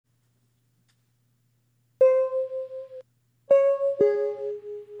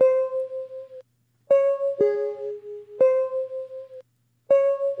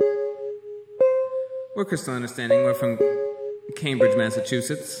We're Crystal Understanding. We're from Cambridge,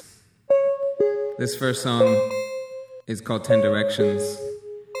 Massachusetts. This first song is called 10 Directions.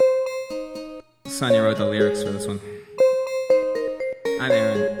 Sonia wrote the lyrics for this one. I'm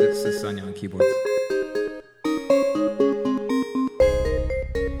Aaron. This is Sonia on keyboards.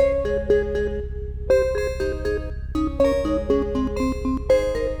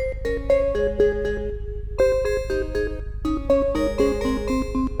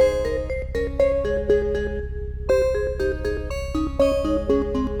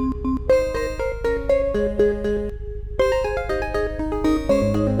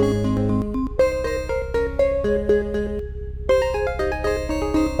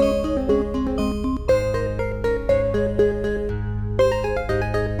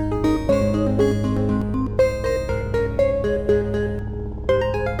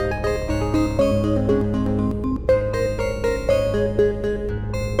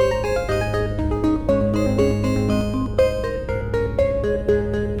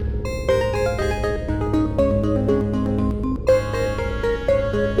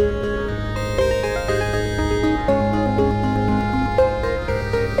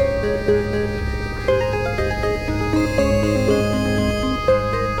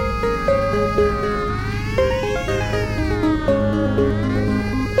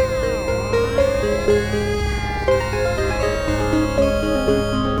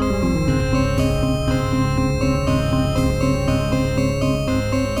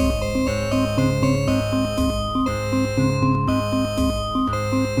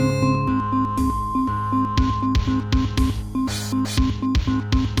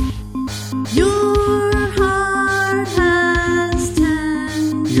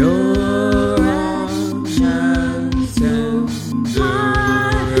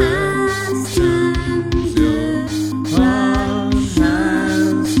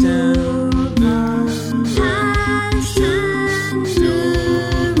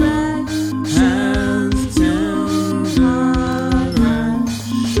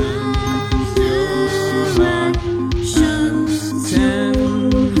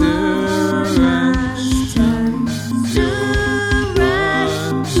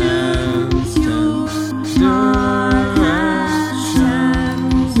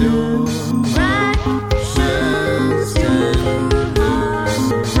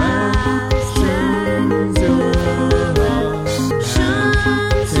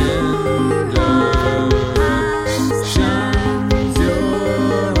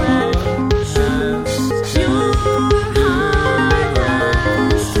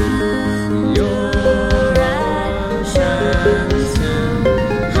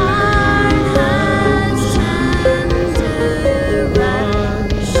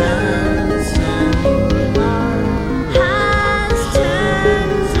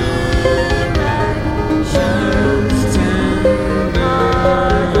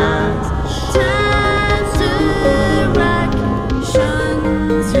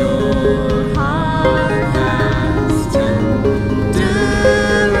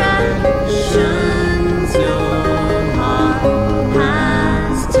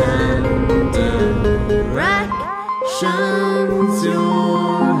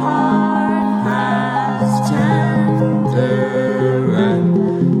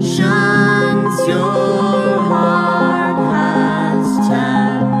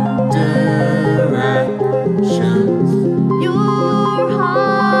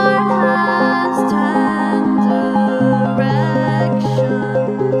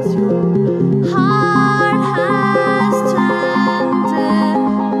 Heart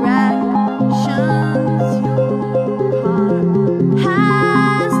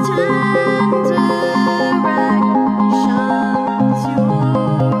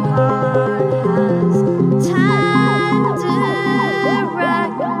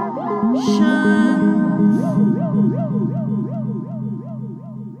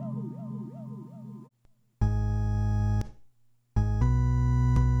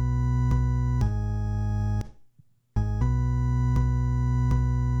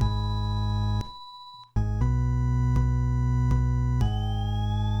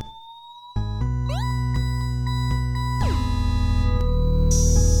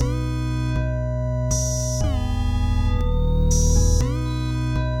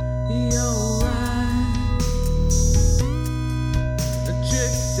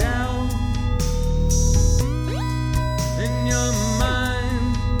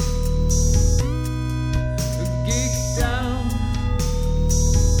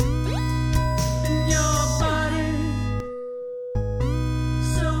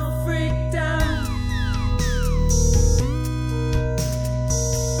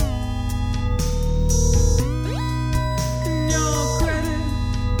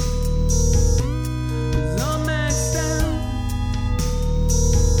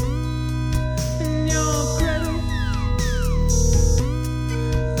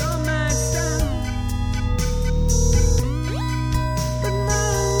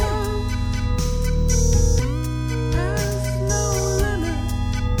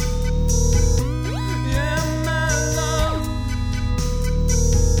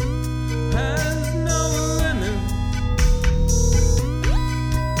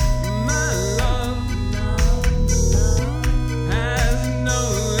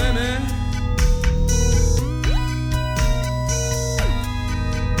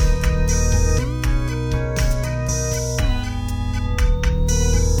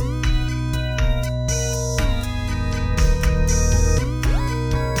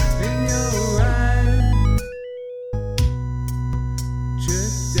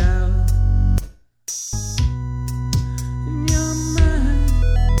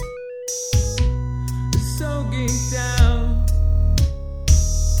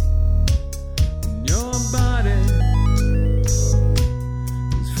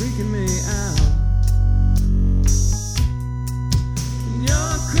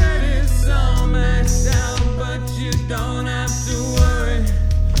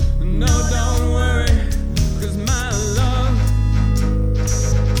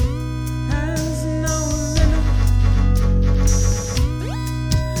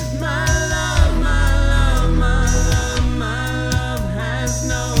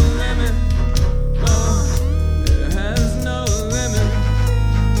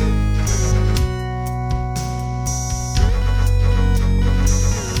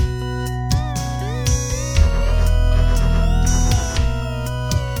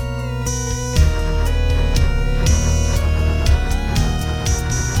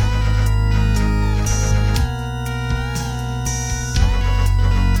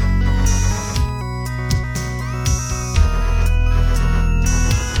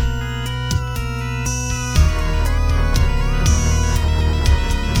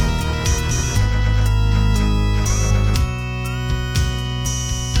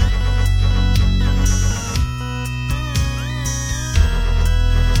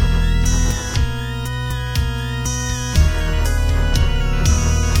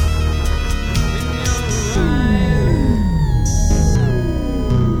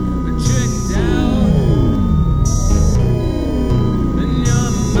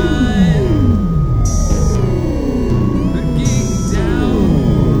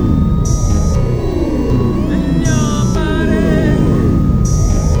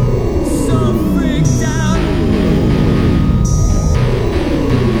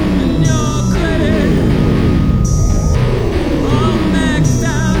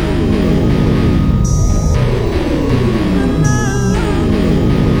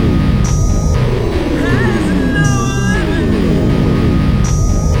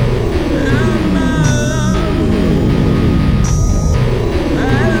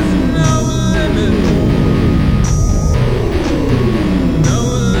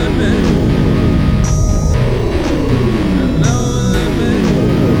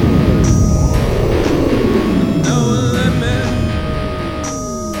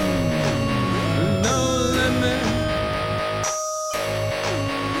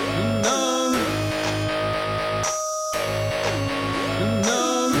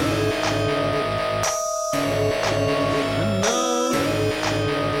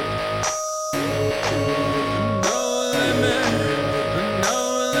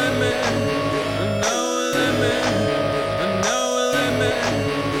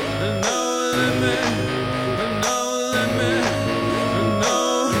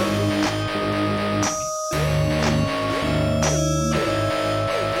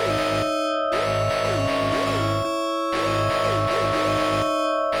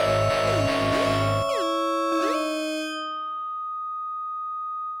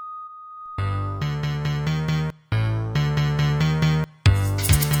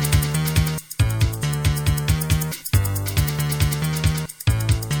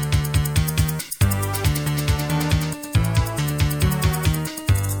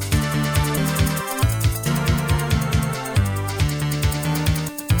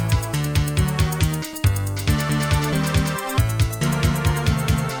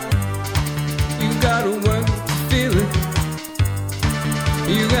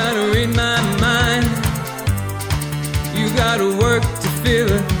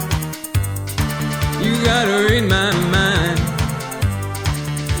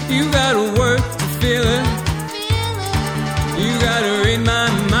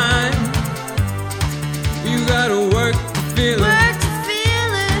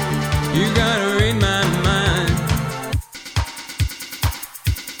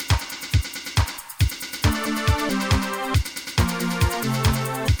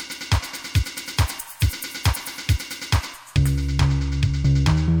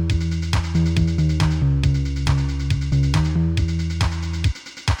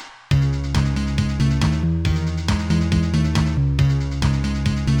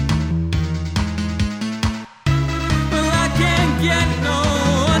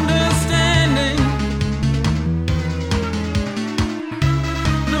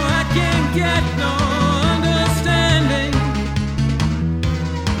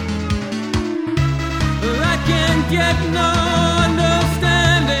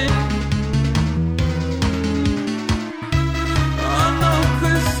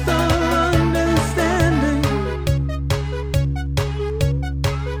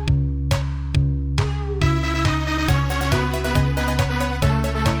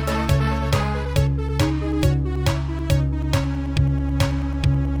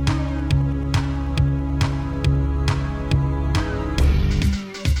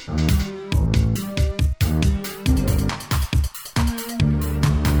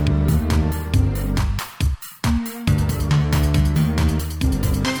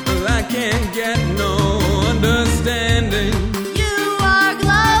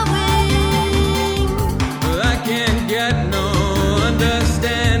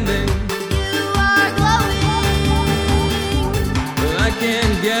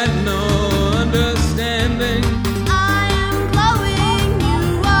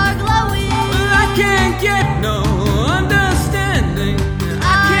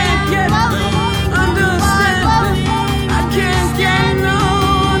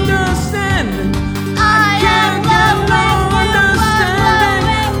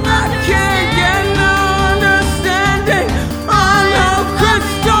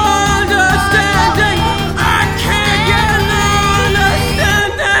crystal understanding. I can't get no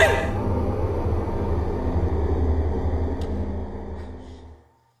understanding.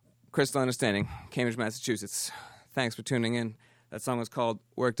 Crystal Understanding, Cambridge, Massachusetts. Thanks for tuning in. That song was called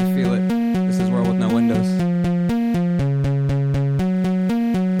Work to Feel It. This is World with No Windows.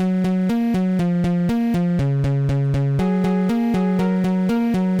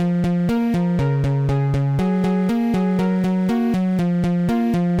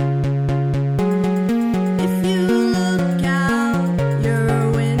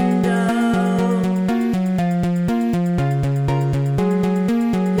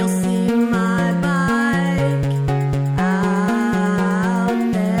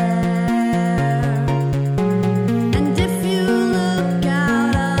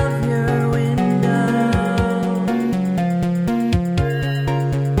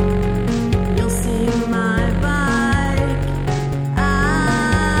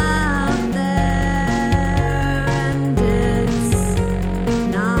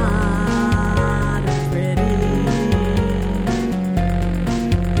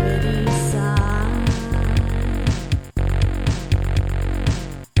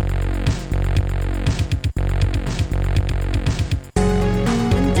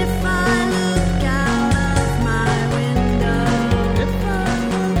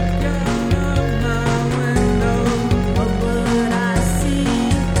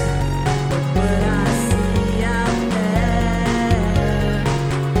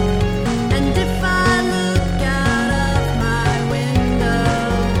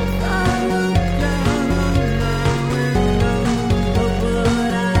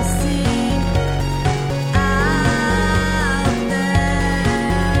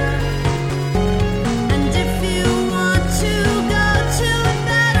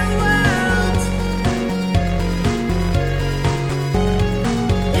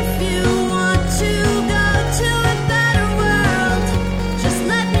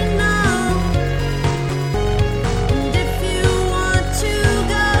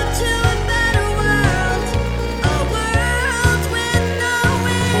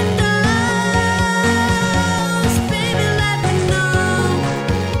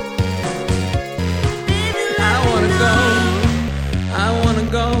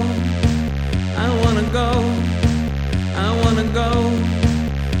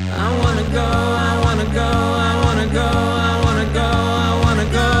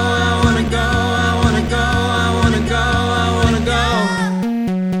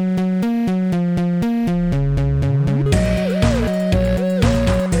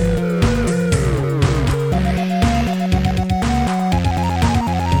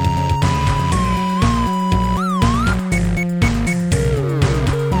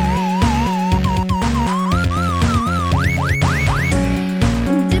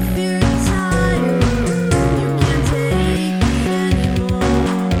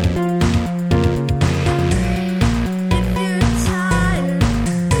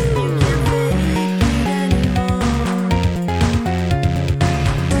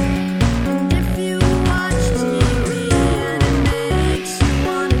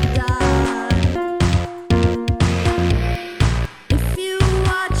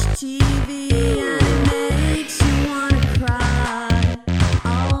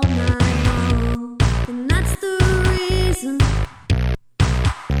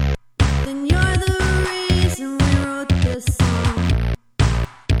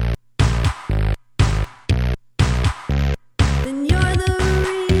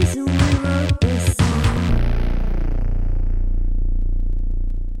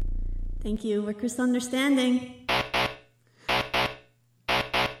 Thank you, Workers Understanding.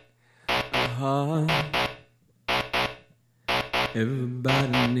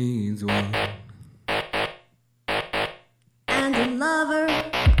 Everybody needs one. And a lover.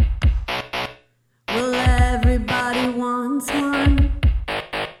 Well, everybody wants one.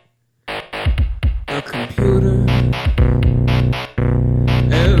 A computer.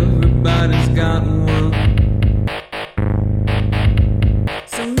 Everybody's got one.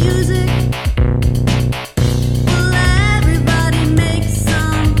 Some music. Well, everybody makes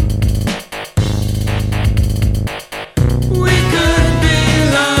some. We could be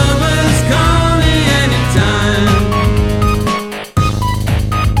lovers, call me anytime.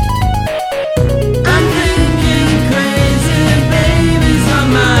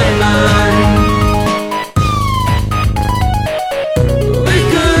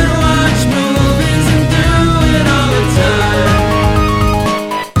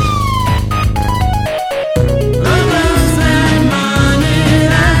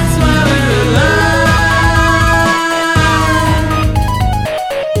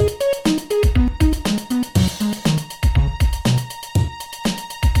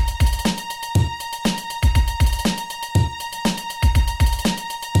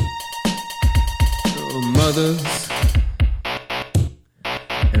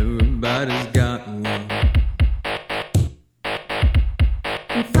 Everybody's got one.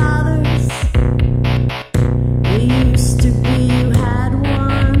 And fathers, you used to be, you had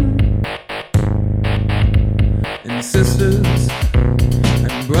one. And sisters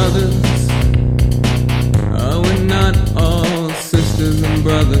and brothers, are we not all sisters and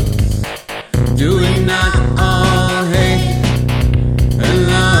brothers? Do we not all hate and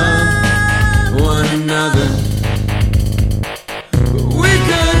love one another? But we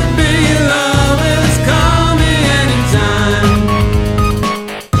could be lovers, call me anytime.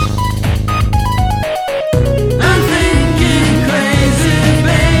 I'm thinking crazy,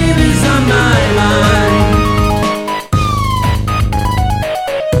 baby's on my mind.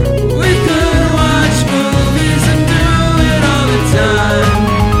 We could watch movies and do it all the time.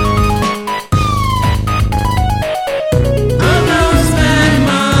 Although spend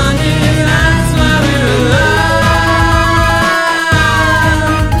money, that's why we're alive.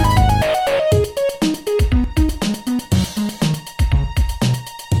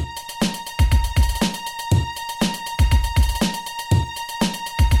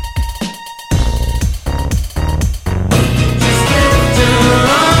 Just lift your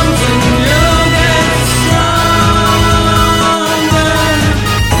arms and you'll get stronger.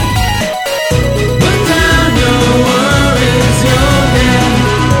 Put down your worries, you'll get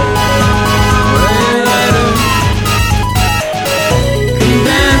way better. Come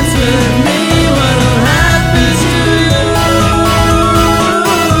dance with me, what'll happen to you?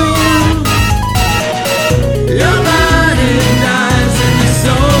 Your body dies and your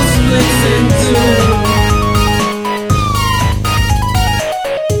soul splits in two.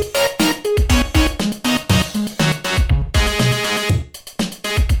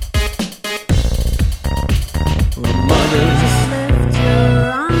 Well, mothers, Just lift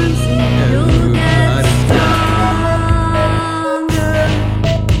your arms and you'll get stronger.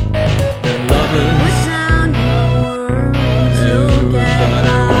 and lovers, Put down your worries, you'll get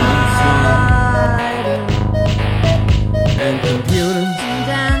lighter. and computers.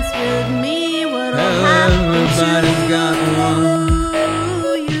 Dance with me, what'll Everybody's got one. happen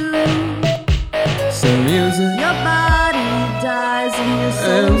to you? Some music, Your body dies and your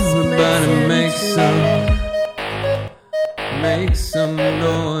soul everybody splits make in some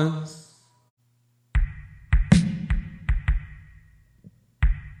noise.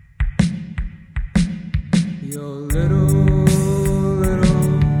 Your little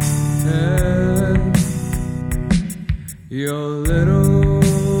head, your little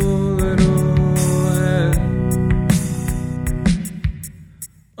head.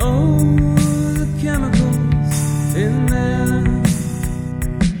 Oh, the chemicals in there.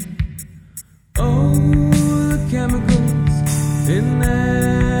 Oh, the chemicals in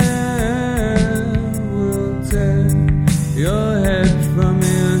there will tear your head from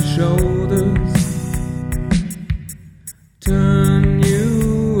your shoulders, turn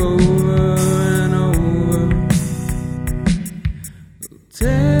you over and over. Will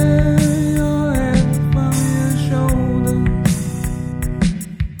tear your head from your shoulders,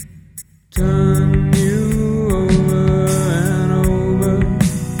 turn you over and over.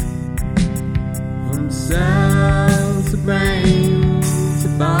 From cell to brain to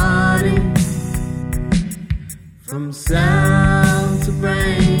body, from cell to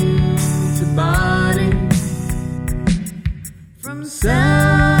brain to body, from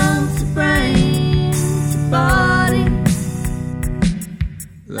cell to brain to body.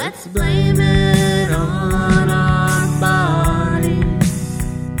 Let's blame it on our bodies.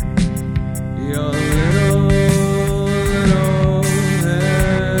 Your little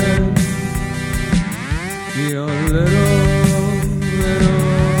head, your little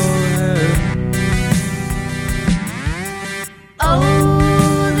head.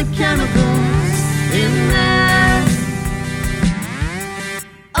 Oh, the chemicals in there.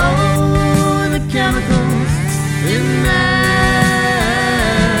 Oh, the chemicals in there.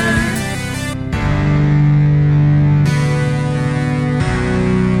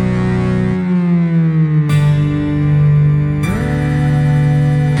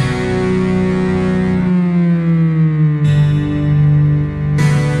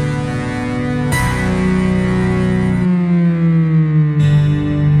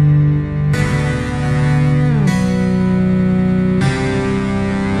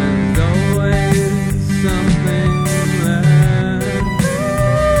 There's always something left.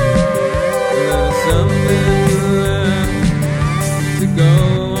 There's something left to go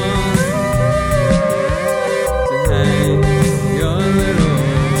on, to hang your little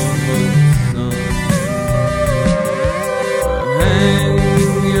hopes on, or hang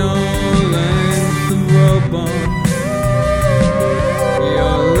your length of rope on.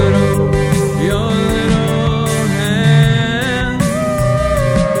 Your little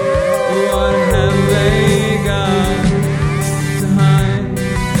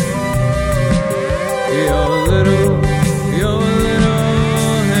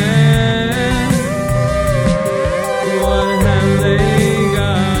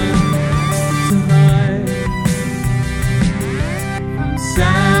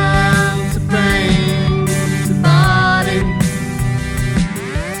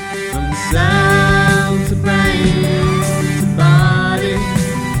sound to brain to body,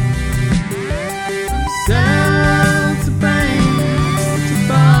 sound to brain to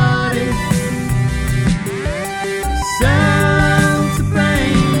body, sound to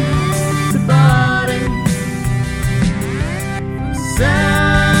brain to body,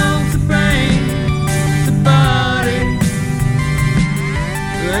 sound to brain to body.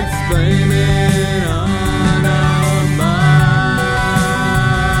 Let's blame it on our body.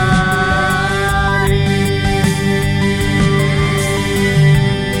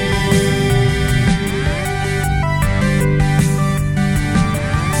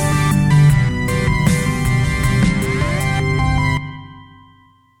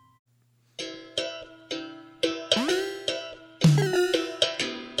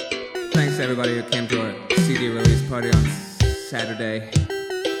 Thanks to everybody who came to our CD release party on Saturday.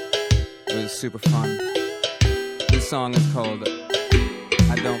 It was super fun. This song is called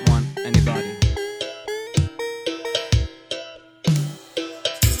I Don't Want Anybody.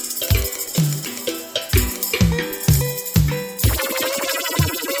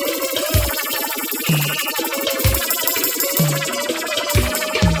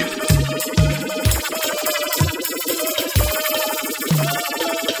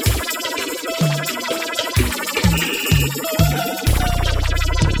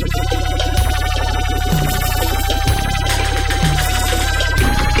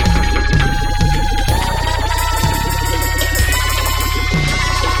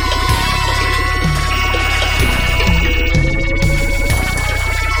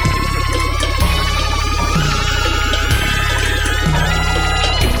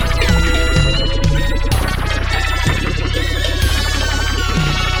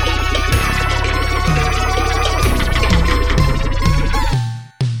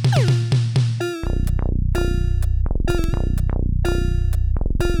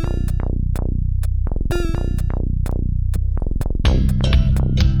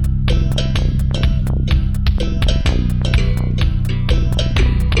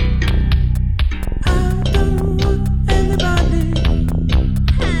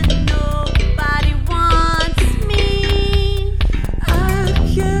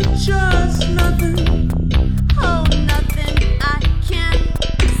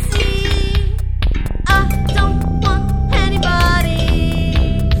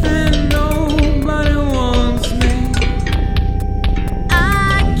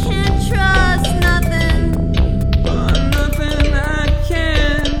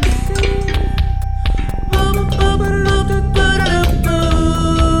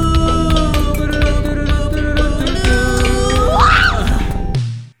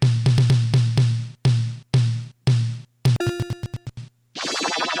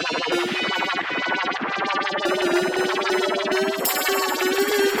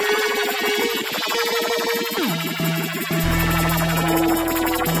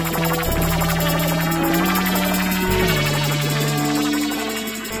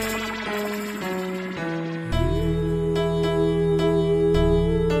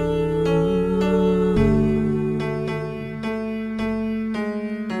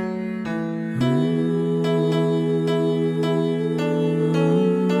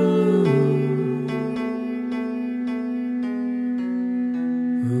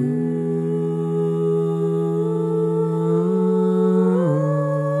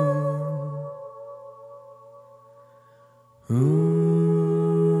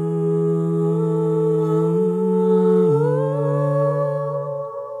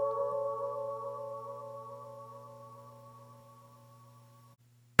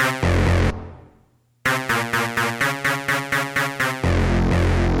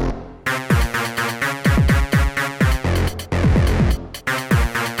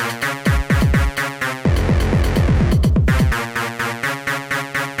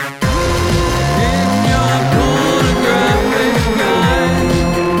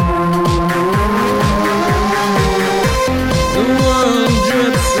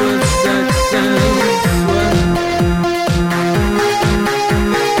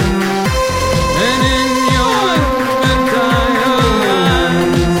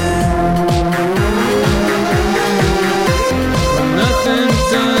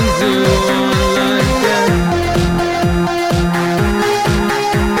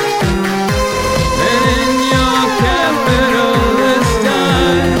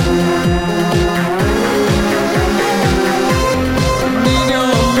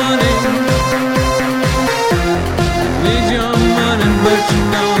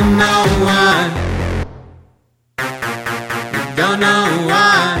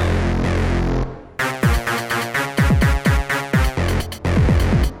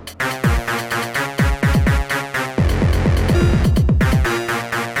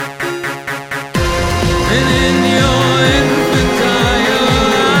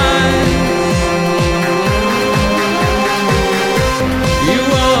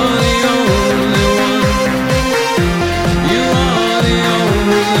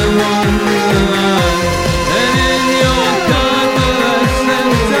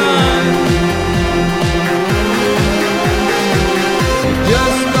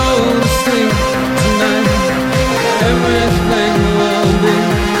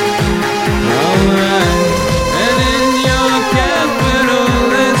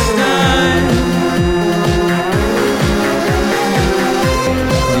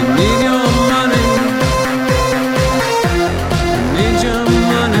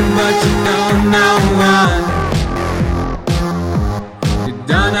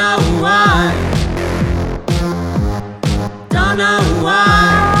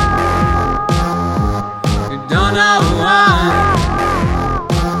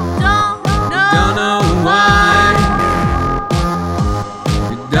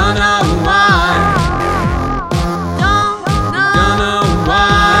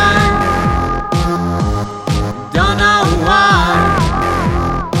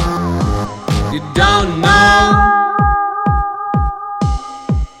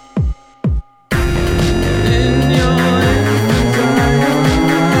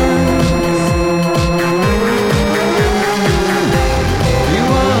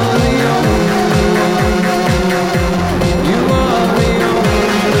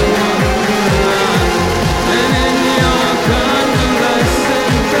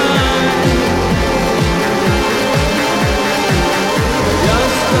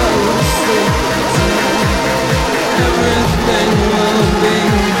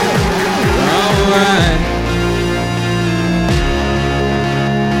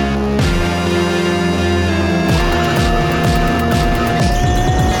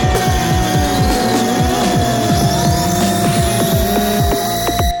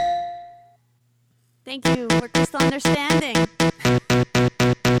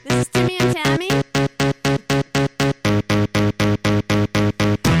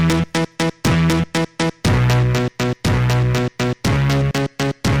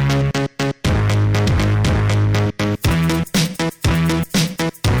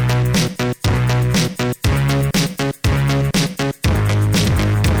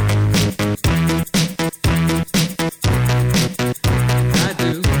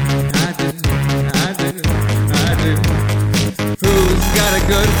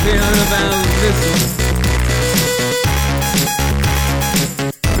 good feeling about this one.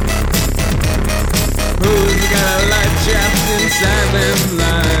 Who's got a light trapped inside them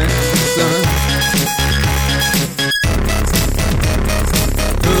like the sun?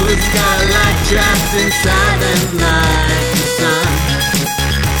 Who's got a light trapped inside them like the sun?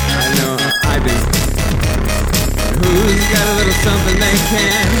 I know I do. Who's got a little something they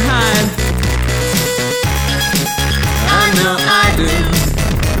can't hide? I know I do.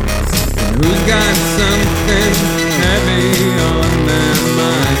 And who's got something heavy on their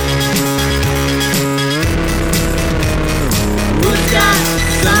mind? Who's got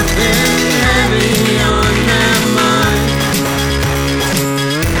something heavy on their mind?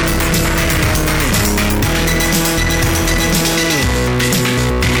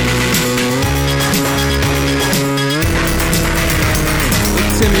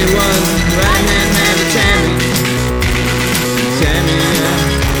 Timmy was right-hand man to Tammy. Tammy,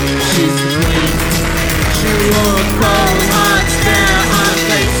 she's the queen. She wore a cold, hard stare on her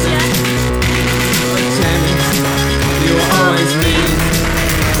face. Oh, Tammy, you were always mean.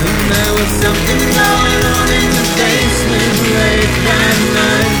 And there was something going on in the basement late that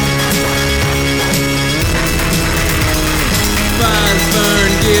night. Fires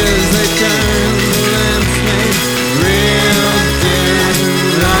burned, gears they turned, the lamps made real dim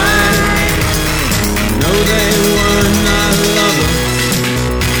light. No, they were not lovers.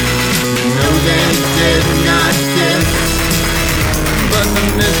 No, they did not kiss. But the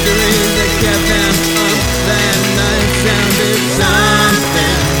mystery that kept them up that night sounded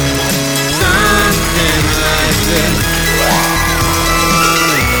something like this.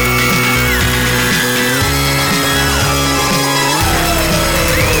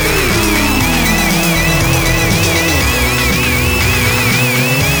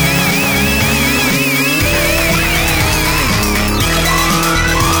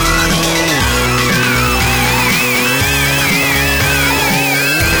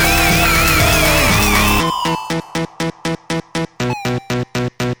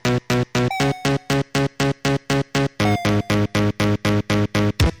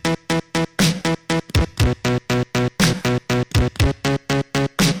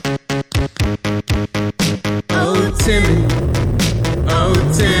 Timmy, oh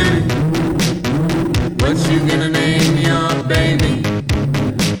Timmy, what you gonna name your baby?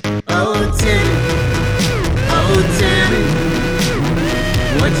 Oh Timmy,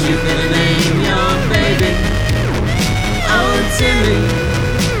 what you gonna name your baby? Oh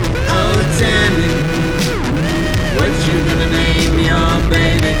Timmy, what you gonna name your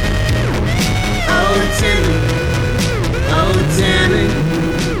baby? Oh Timmy,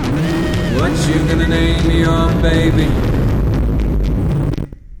 what you gonna name your baby?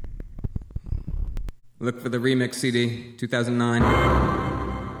 Look for the remix CD, 2009.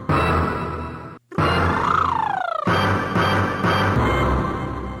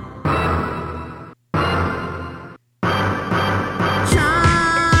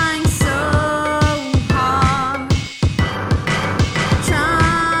 Trying so hard,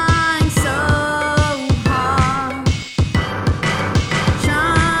 trying so hard,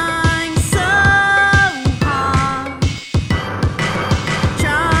 trying so hard,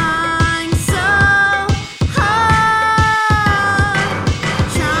 trying so hard,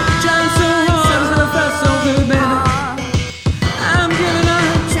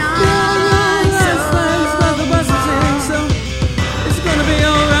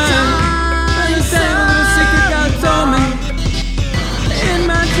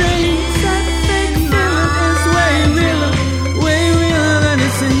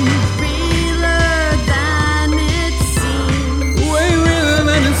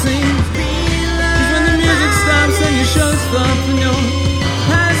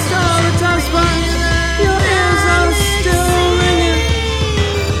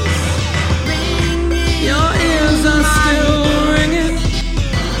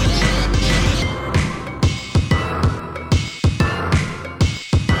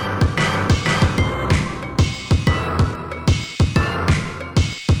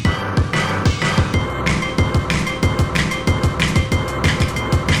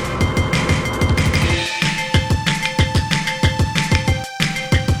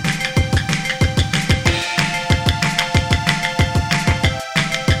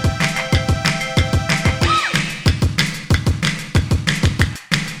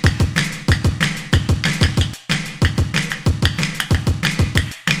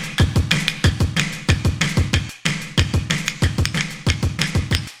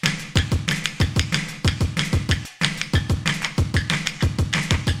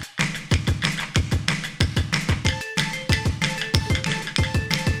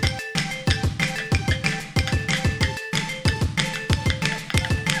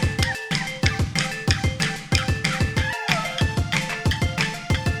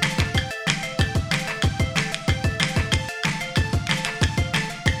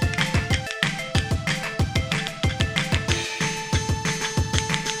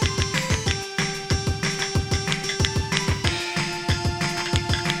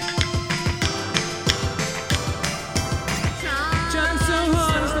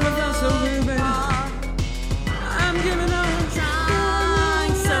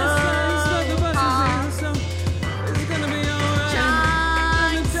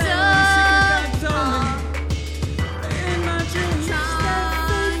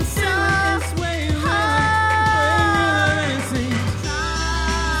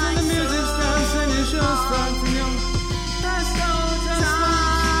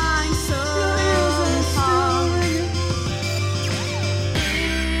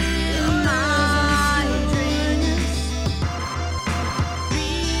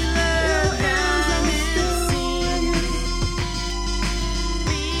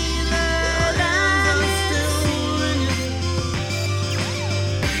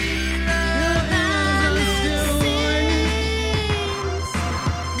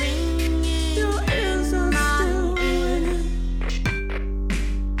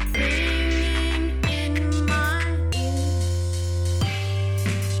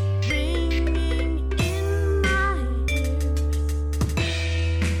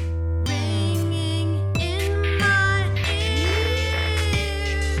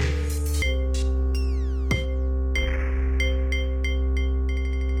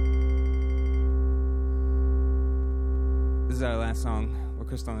 is our last song, We're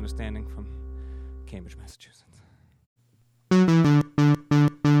Crystal Understanding, from Cambridge, Massachusetts.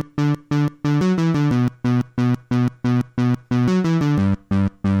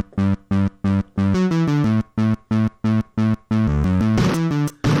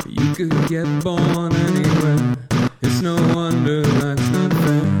 You could get born anywhere. It's no wonder life's not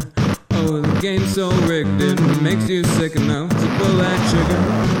fair. Oh, the game's so rigged it makes you sick enough to pull that trigger.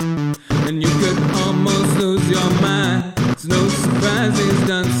 And you could almost lose your mind. It's no surprise he's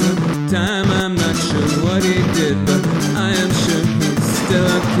done some time. I'm not sure what he did, but I am sure he's still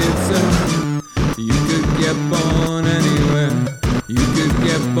a kid. So you could get born anywhere. You could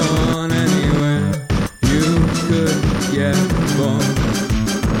get born anywhere. You could get born.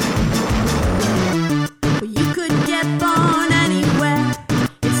 You could get born anywhere.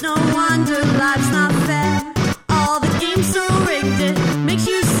 It's no wonder life's not fair. All the games so rigged it makes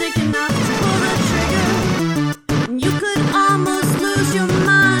you sick enough to pull the trigger. And you could almost lose your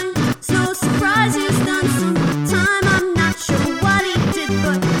mind. It's no surprise he's done some time. I'm not sure what he did,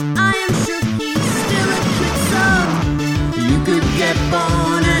 but I am sure he's still a kid. So you could get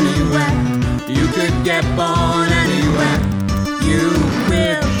born anywhere. You could get born anywhere. You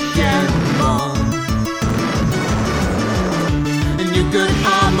will get born. You could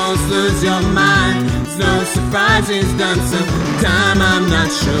almost lose your mind. It's no surprise he's done some time. I'm not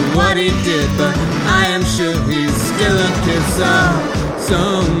sure what he did, but I am sure he's still a kid. So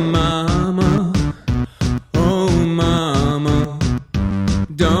mama, oh mama,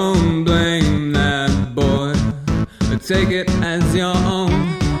 don't blame that boy. Take it as your own.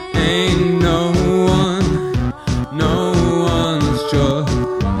 Ain't no